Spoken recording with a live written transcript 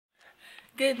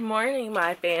Good morning,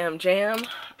 my fam jam.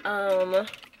 It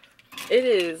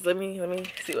is, let me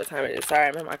see what time it is. Sorry,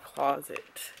 I'm in my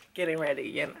closet getting ready,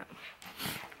 you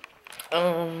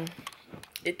know.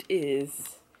 It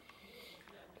is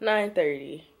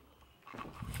 9:30.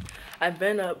 I've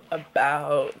been up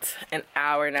about an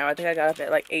hour now. I think I got up at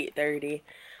like 8:30.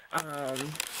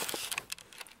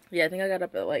 Yeah, I think I got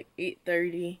up at like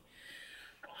 8:30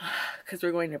 because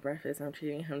we're going to breakfast. I'm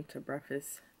treating him to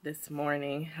breakfast this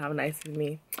morning. How nice of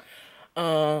me.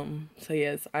 So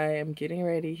yes, I am getting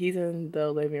ready. He's in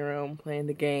the living room playing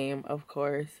the game, of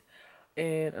course.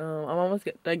 And I'm almost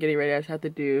done getting ready. I just have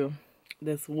to do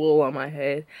this wool on my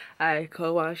head. I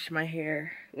co-washed my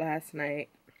hair last night.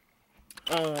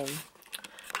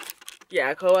 Yeah,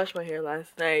 I co-washed my hair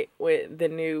last night with the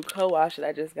new co-wash that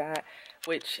I just got,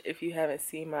 which if you haven't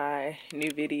seen my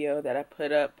new video that I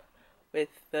put up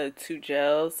with the 2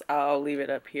 gels, I'll leave it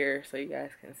up here so you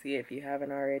guys can see it if you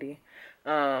haven't already.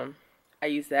 I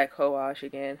used that co-wash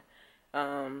again.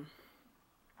 But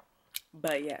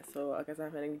yeah, so I guess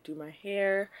I'm gonna do my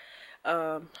hair.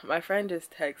 My friend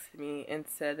just texted me and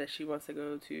said that she wants to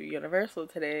go to Universal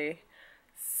today.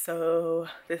 So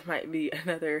this might be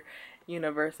another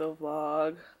Universal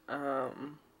vlog.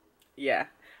 Yeah,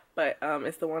 but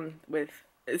it's the one with,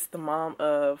 it's the mom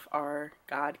of our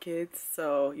god kids,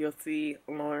 so you'll see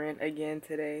Lauren again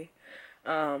today.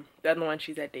 The other one,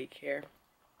 she's at daycare.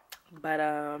 But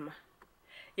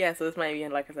yeah, so this might be,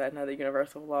 like I said, another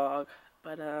Universal vlog.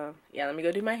 But yeah, let me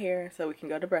go do my hair so we can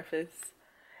go to breakfast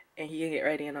and he can get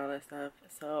ready and all that stuff.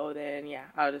 So then yeah,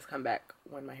 I'll just come back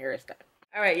when my hair is done.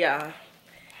 All right, y'all,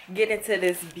 get into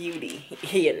this beauty.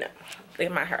 You know, look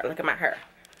at my hair, look at my hair,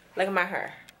 look at my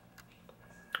hair.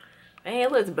 Man,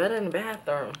 it looks better in the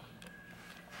bathroom.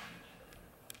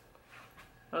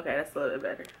 Okay, that's a little bit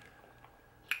better.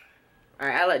 All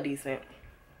right, I look decent.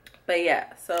 But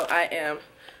yeah, so I am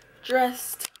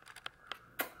dressed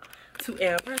to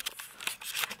impress,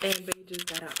 and baby just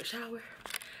got out the shower,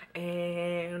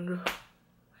 and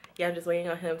yeah, I'm just waiting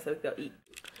on him so we can go eat.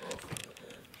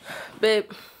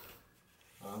 Babe,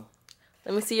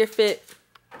 let me see your fit.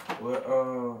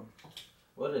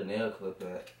 Where the nail clip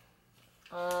at?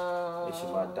 This is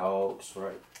my dog's,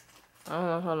 right? I don't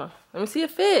know, hold on. Let me see your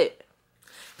fit.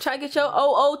 Try to get your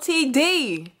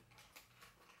OOTD.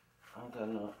 I don't got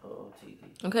no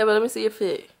OOTD. Okay, but let me see your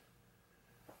fit.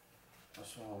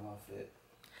 What's wrong with my fit?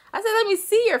 I said let me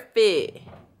see your fit.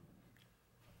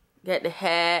 Got the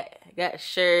hat, got the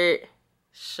shirt,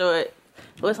 short.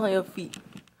 What's on your feet?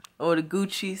 Oh, the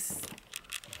Gucci's.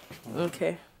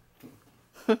 Okay.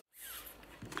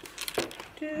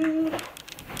 Dude.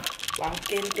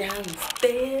 Walking down the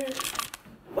stairs.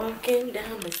 Walking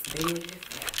down the stairs.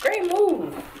 Great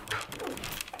move.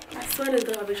 I swear to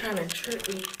God, be trying to trick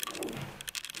me.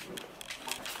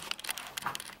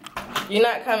 You're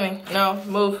not coming. No,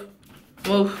 move.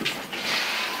 Move.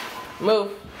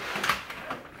 Move.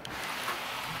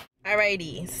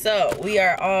 Alrighty, so we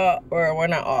are all, or we're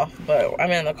not off, but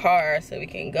I'm in the car so we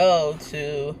can go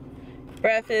to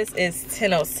breakfast. It's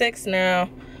 10:06 now.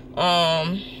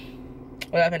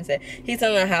 What I'm gonna say? He's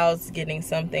in the house getting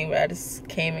something, but I just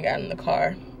came and got in the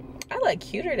car. I look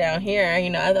cuter down here, you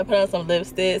know. I put on some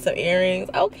lipstick, some earrings.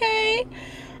 Okay,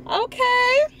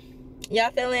 okay.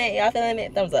 Y'all feeling it? Y'all feeling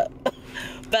it? Thumbs up.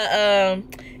 But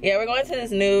yeah, we're going to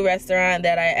this new restaurant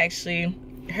that I actually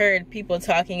heard people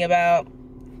talking about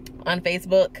on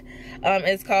Facebook.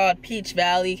 It's called Peach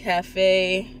Valley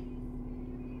Cafe.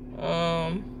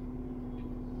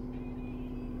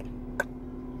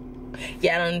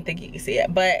 Yeah, I don't think you can see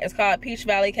it, but it's called Peach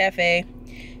Valley Cafe.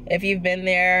 If you've been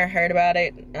there, heard about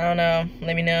it, I don't know,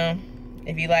 let me know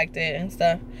if you liked it and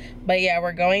stuff. But yeah,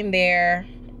 we're going there.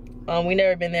 We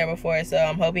never been there before, so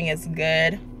I'm hoping it's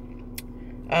good.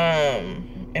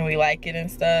 And we like it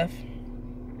and stuff.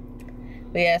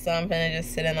 But yeah, so I'm gonna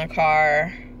just sit in the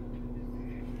car.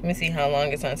 Let me see how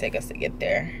long it's gonna take us to get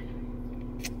there.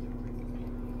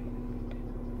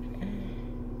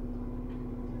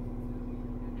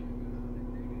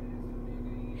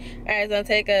 Alright, it's gonna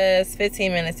take us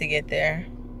 15 minutes to get there.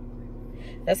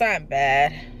 That's not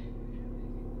bad.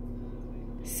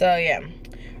 So yeah,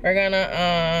 we're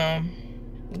gonna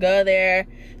go there.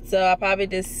 So I'll probably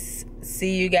just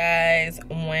see you guys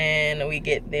when we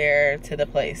get there to the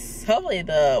place. Hopefully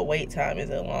the wait time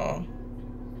isn't long.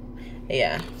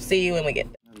 Yeah, see you when we get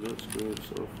there. It looks good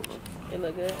so far. It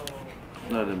look good?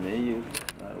 No, the menu.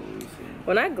 Not what we see.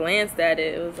 When I glanced at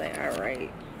it, it was like,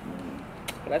 alright.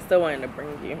 But I still wanted to bring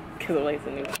you because it likes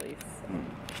a new place.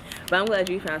 But I'm glad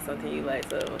you found something you like,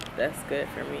 so that's good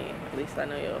for me. At least I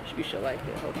know you should like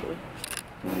it, hopefully.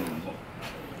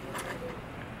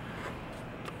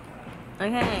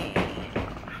 Okay.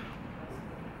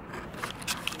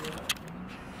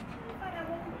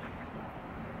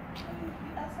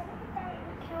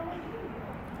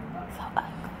 So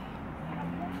ugly.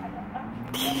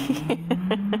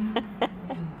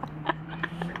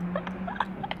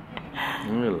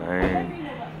 You're lame.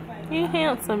 You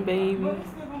handsome, baby.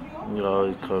 You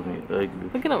always call me ugly.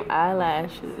 Look at them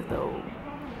eyelashes, though.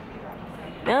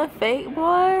 Them fake,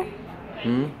 boy.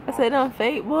 I said them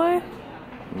fake, boy.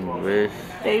 Wish.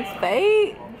 They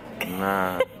fake.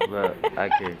 Nah, look,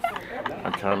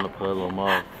 I'm trying to pull them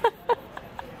off.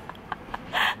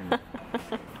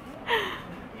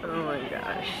 Oh my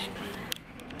gosh.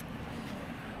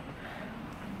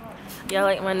 Y'all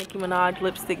like my Nicki Minaj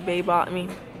lipstick babe bought me?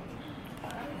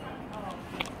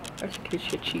 Let's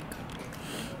kiss your cheek.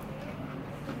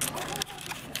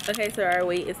 Okay, so our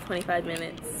wait is 25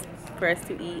 minutes for us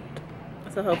to eat.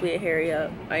 So hopefully it hurry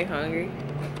up. Are you hungry?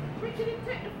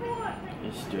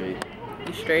 It's straight.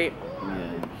 You straight?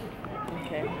 Yeah.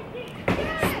 Okay.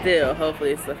 Still,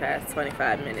 hopefully it's the fast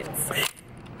 25 minutes.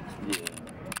 Yeah.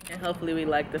 And hopefully we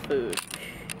like the food.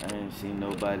 I didn't see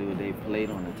nobody with their plate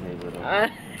on the table though.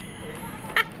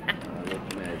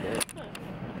 Looking at that.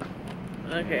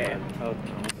 Okay.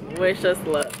 Wish us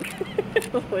luck.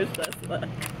 Wish us luck.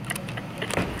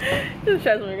 Just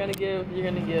trust me, you're gonna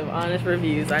give honest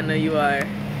reviews. I know you are.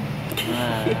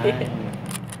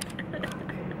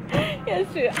 Yes,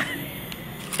 true.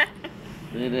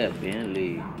 Look at that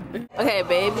Bentley. Okay,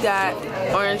 babe got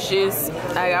orange juice.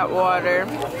 I got water.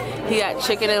 He got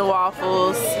chicken and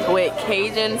waffles with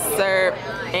Cajun syrup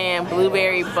and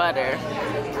blueberry butter.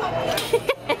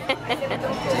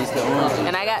 Taste the orange juice.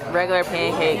 And I got regular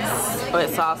pancakes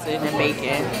with sausage and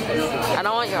bacon. I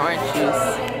don't want your orange juice.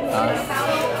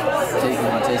 You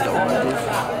want to taste the orange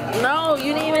juice? No,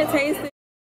 you didn't even taste it.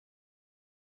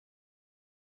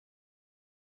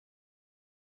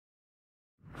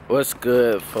 What's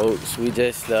good, folks? We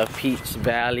just left Peach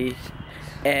Valley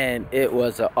and it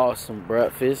was an awesome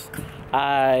breakfast.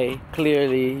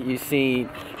 You seen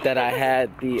that I had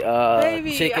the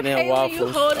Baby, chicken and waffles. You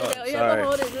hold it you have to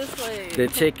hold it this way. The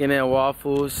chicken and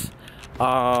waffles.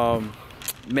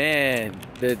 Man,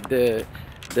 the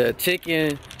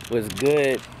chicken was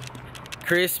good,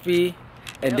 crispy,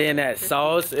 and then that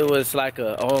sauce, it was like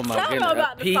a, oh my goodness,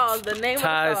 a peach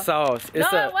Thai sauce.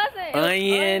 It's no, it wasn't.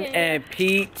 onion and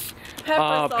peach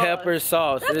pepper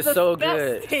sauce. That's it's so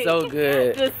good, so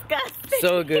good, disgusting.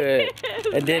 so good.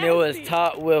 And then it was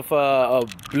topped with a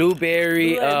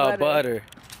blueberry butter.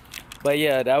 But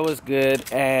yeah, that was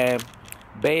good. And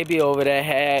baby over there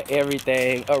had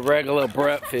everything, a regular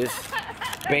breakfast.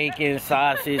 Bacon,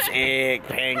 sausage, egg,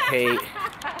 pancake.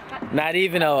 Not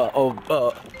even a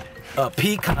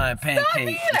pecan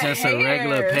pancake, just a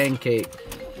regular pancake.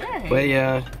 But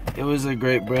yeah, it was a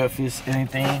great breakfast.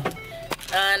 Anything?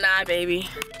 Nah, baby.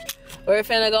 We're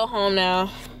finna go home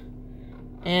now.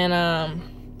 And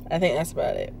I think that's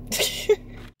about it.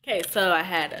 Okay, so I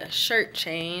had a shirt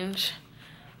change.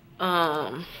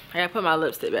 I gotta put my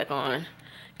lipstick back on.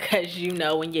 Cause you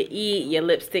know when you eat, your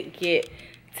lipstick get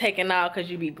taken out because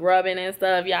you be grubbing and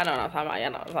stuff. Y'all know what I'm talking about.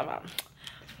 Y'all know what I'm talking about.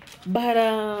 But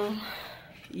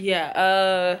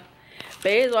yeah,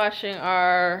 Bae's washing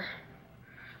our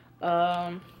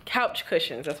couch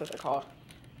cushions. That's what they're called.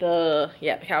 The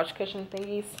couch cushion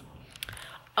thingies.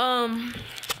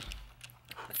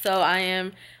 So I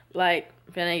am like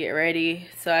gonna get ready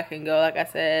so I can go, like I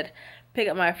said, pick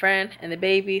up my friend and the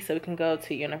baby so we can go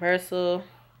to Universal.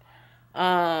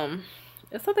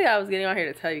 It's something I was getting on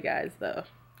here to tell you guys though.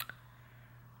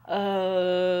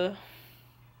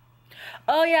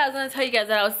 Oh yeah, I was gonna tell you guys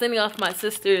that I was sending off my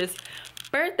sister's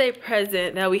birthday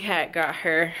present that we had got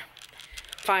her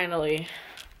finally.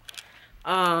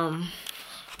 But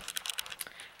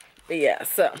yeah,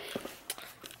 so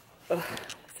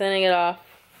sending it off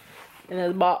in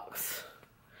this box.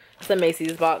 It's a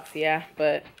Macy's box, yeah,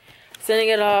 but sending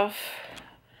it off.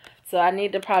 So I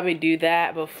need to probably do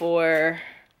that before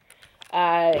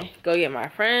I go get my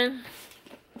friend.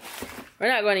 We're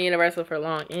not going to Universal for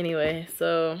long anyway,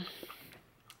 so I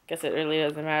guess it really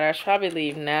doesn't matter. I should probably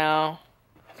leave now.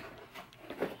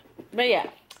 But yeah,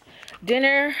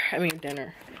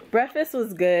 breakfast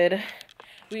was good.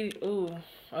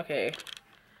 Okay.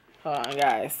 Hold on,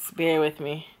 guys. Bear with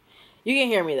me. You can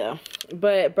hear me though.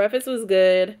 But breakfast was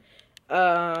good.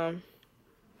 Bae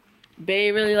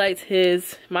really liked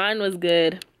his. Mine was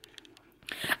good.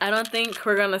 I don't think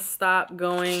we're gonna stop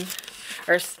going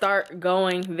or start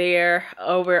going there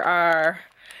over our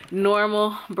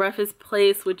normal breakfast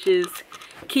place, which is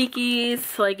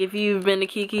Kiki's. Like if you've been to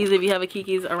Kiki's, if you have a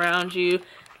Kiki's around you,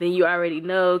 then you already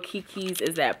know Kiki's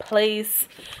is that place.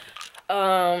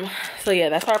 So yeah,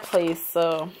 that's our place.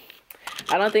 So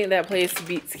I don't think that place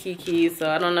beats Kiki's, so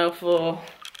I don't know if we'll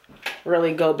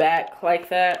really go back like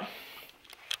that.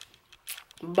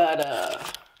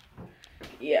 But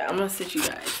yeah, I'm gonna sit you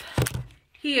guys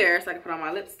here so I can put on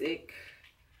my lipstick.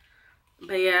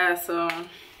 But yeah, so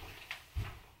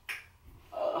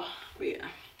but yeah.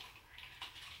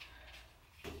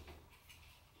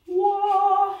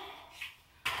 Whoa.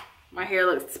 My hair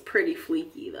looks pretty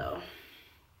fleeky though.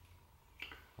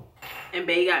 And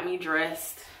Bae got me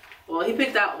dressed. Well, he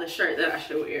picked out the shirt that I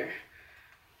should wear,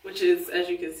 which is, as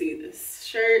you can see, this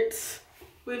shirt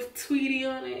with Tweety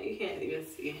on it. You can't even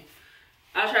see.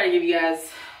 I'll try to give you guys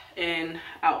an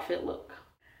outfit look.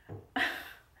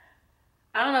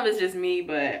 I don't know if it's just me,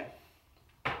 but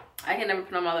I can never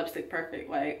put on my lipstick perfect.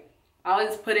 Like, I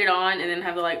always put it on and then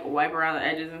have to like wipe around the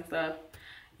edges and stuff.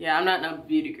 Yeah, I'm not no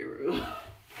beauty guru.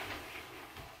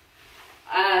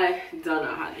 I don't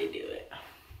know how they do it.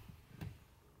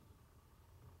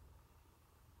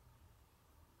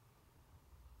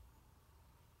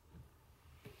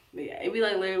 But yeah, it'd be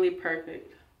like literally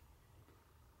perfect.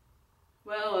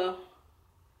 Well,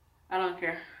 I don't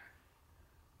care.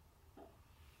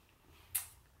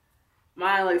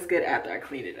 Mine looks good after I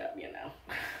clean it up, you know.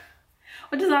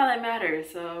 Which is all that matters,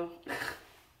 so.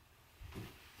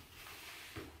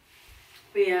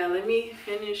 But yeah, let me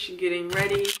finish getting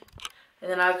ready. And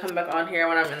then I'll come back on here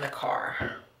when I'm in the car.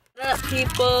 What up,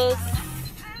 peoples?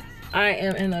 I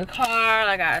am in the car,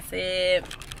 like I said.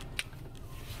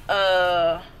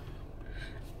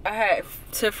 I had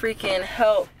to freaking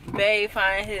help Bae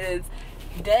find his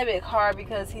debit card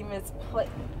because he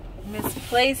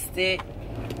misplaced it,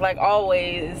 like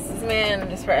always. This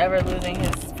man is forever losing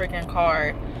his freaking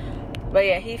card. But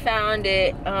yeah, he found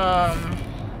it.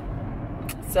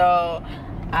 So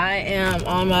I am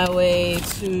on my way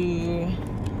to,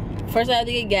 first I have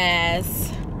to get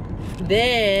gas,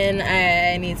 then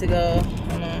I need to go,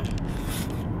 hold on.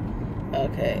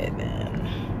 Okay, then.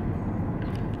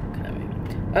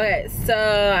 Okay, so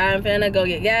I'm finna go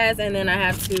get gas, and then I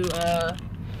have to,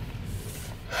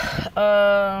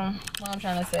 what I'm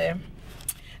trying to say.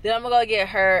 Then I'm gonna go get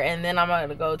her, and then I'm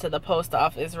gonna go to the post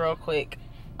office real quick,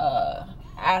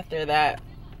 after that.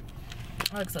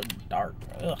 It looks so dark.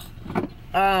 Ugh.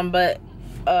 I'm gonna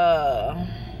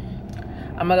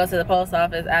go to the post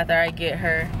office after I get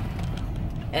her,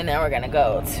 and then we're gonna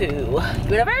go to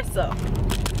Universal.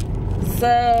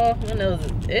 So, my nose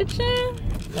is itching.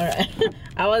 Alright.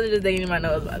 I wasn't just digging in my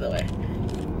nose, by the way.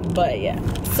 But yeah.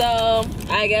 So,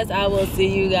 I guess I will see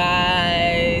you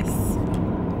guys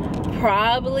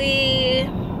probably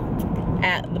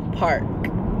at the park.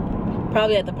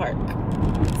 Probably at the park.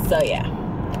 So, yeah.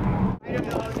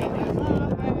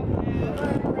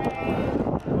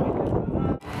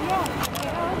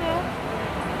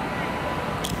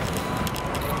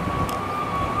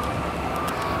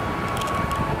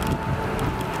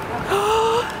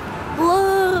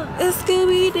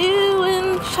 Scooby-Doo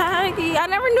and Shaggy. I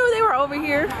never knew they were over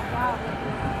here.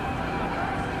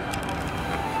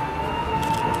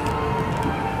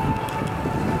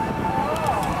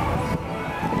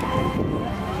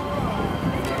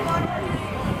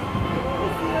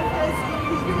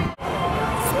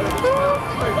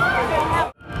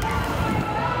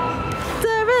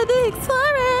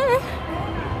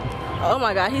 Oh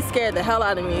my god, he scared the hell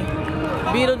out of me.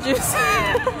 Beetlejuice.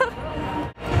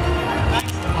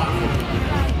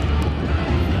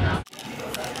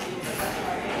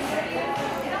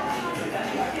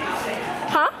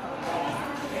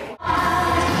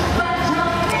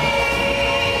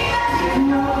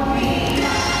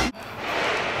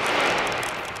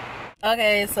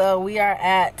 Okay, so we are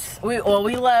at, we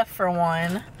left for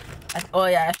one. Oh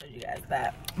yeah, I showed you guys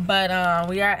that. But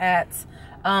we are at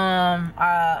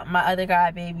my other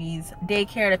guy baby's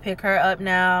daycare to pick her up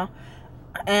now.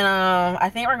 And I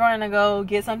think we're going to go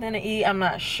get something to eat. I'm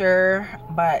not sure,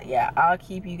 but yeah, I'll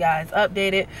keep you guys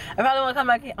updated. I probably won't come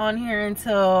back on here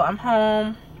until I'm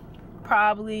home,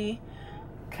 probably,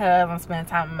 because I'm spending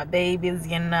time with my babies,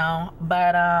 you know.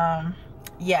 But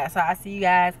yeah, so I'll see you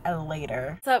guys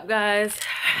later. What's up, guys?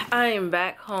 I am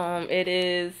back home. It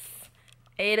is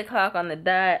 8 o'clock on the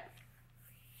dot.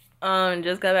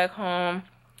 Just got back home.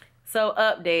 So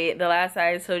update, the last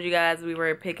I told you guys we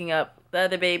were picking up the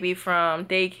other baby from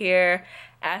daycare.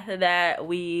 After that,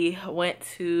 we went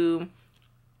to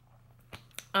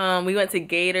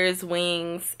Gators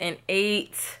Wings and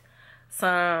ate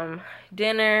some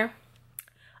dinner.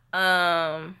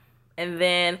 And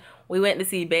then we went to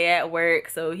see Bae at work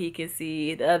so he can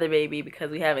see the other baby because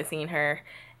we haven't seen her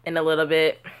in a little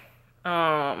bit.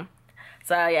 So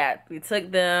yeah, we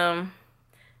took them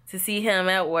to see him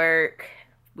at work.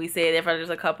 We stayed there for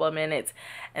just a couple of minutes,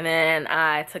 and then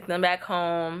I took them back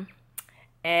home,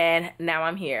 and now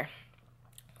I'm here.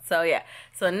 So yeah,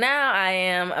 so now I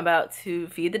am about to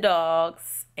feed the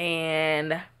dogs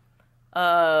and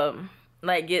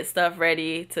like get stuff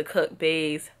ready to cook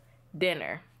Bae's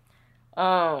dinner.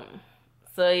 So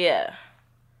yeah,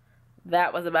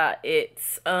 that was about it.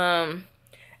 I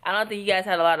don't think you guys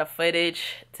had a lot of footage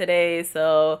today,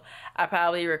 so I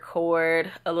probably record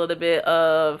a little bit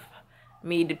of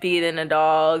me feeding the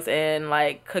dogs and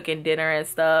like cooking dinner and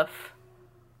stuff,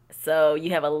 so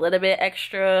you have a little bit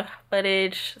extra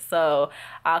footage. So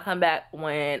I'll come back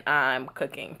when I'm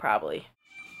cooking probably.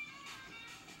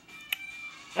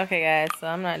 Okay guys, so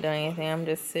I'm not doing anything. I'm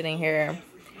just sitting here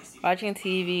watching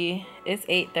TV. It's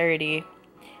 8:30.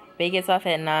 Bae gets off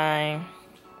at 9.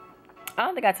 I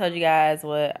don't think I told you guys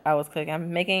what I was cooking.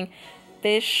 I'm making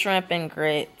fish, shrimp, and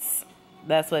grits.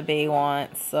 That's what Bae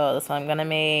wants, so that's what I'm gonna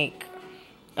make.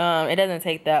 It doesn't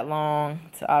take that long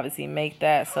to obviously make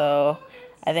that, so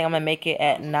I think I'm gonna make it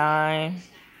at 9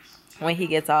 when he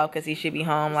gets off, because he should be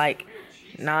home like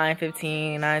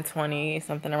 9:15, 9:20,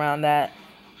 something around that,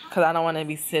 because I don't want to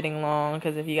be sitting long,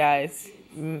 because if you guys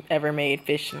ever made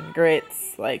fish and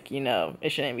grits, like, you know, it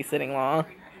shouldn't be sitting long.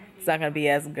 It's not gonna be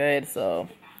as good, so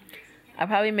I'll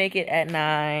probably make it at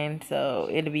 9, so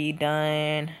it'll be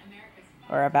done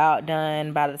or about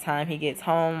done by the time he gets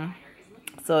home,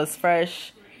 so it's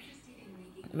fresh.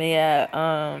 But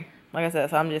yeah, like I said,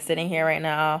 so I'm just sitting here right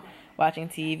now watching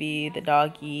TV. The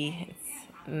doggy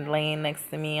is laying next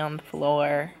to me on the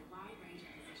floor.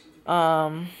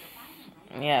 Yeah,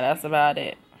 that's about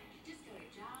it.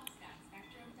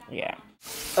 Yeah.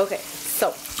 Okay,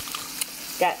 so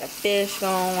got the fish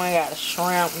going, got the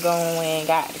shrimp going,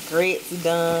 got the grits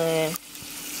done.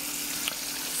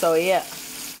 So yeah.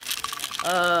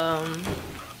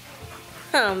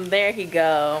 There he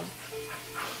go.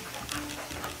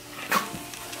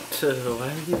 So why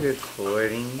are you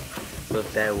recording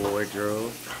with that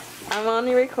wardrobe? I'm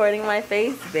only recording my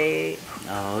face, babe.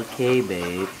 Okay,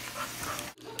 babe.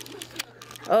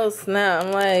 Oh snap,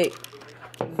 I'm like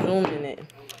zooming it.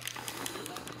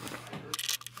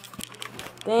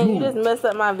 Dang, you just messed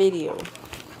up my video.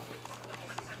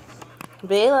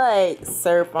 Bae like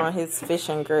surf on his fish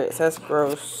and grits. That's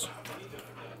gross.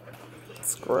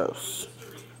 It's gross.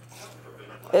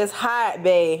 It's hot,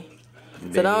 bae.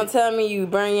 So don't tell me you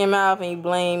burn your mouth and you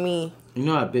blame me. You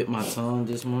know I bit my tongue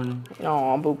this morning?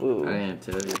 Aw, boo-boo. I didn't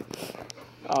tell you.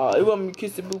 Aw, you want me to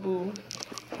kiss it, boo-boo?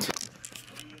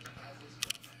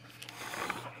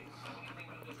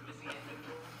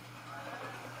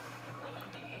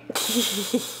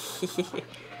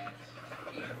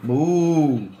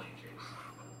 Boo!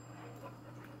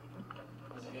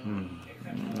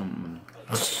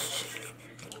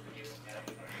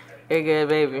 You're good,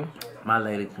 baby. My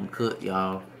lady can cook,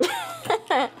 y'all.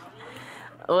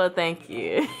 Well, thank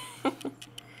you.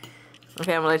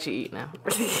 Okay, I'm gonna let you eat now.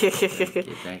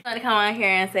 I'm gonna come on here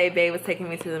and say Bae was taking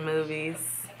me to the movies.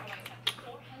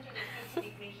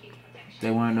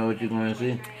 They wanna know what you're going to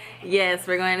see? Yes,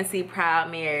 we're going to see Proud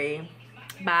Mary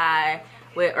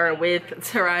with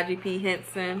Taraji P.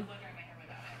 Henson.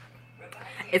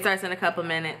 It starts in a couple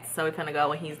minutes, so we're gonna go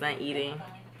when he's done eating.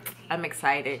 I'm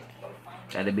excited.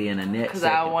 Gotta be in the next because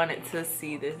I wanted to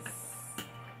see this.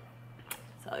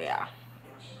 So yeah,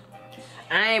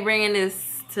 I ain't bringing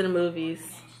this to the movies,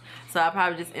 so I'll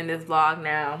probably just end this vlog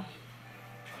now.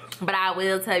 But I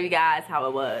will tell you guys how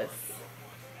it was.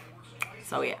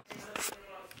 So yeah.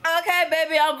 Okay,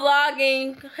 baby, I'm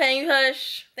vlogging. Can you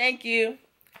hush? Thank you.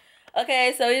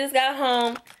 Okay, so we just got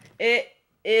home. It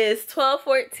is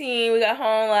 12:14. We got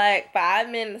home like 5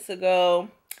 minutes ago.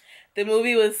 The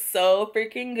movie was so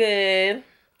freaking good.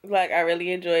 Like, I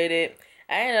really enjoyed it.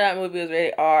 I didn't know that movie was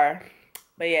rated R.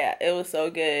 But yeah, it was so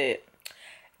good.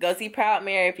 Go see Proud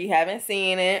Mary if you haven't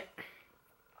seen it.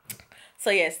 So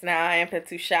yes, now I am fit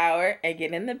to shower and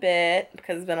get in the bed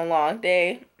because it's been a long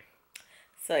day.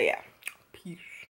 So yeah.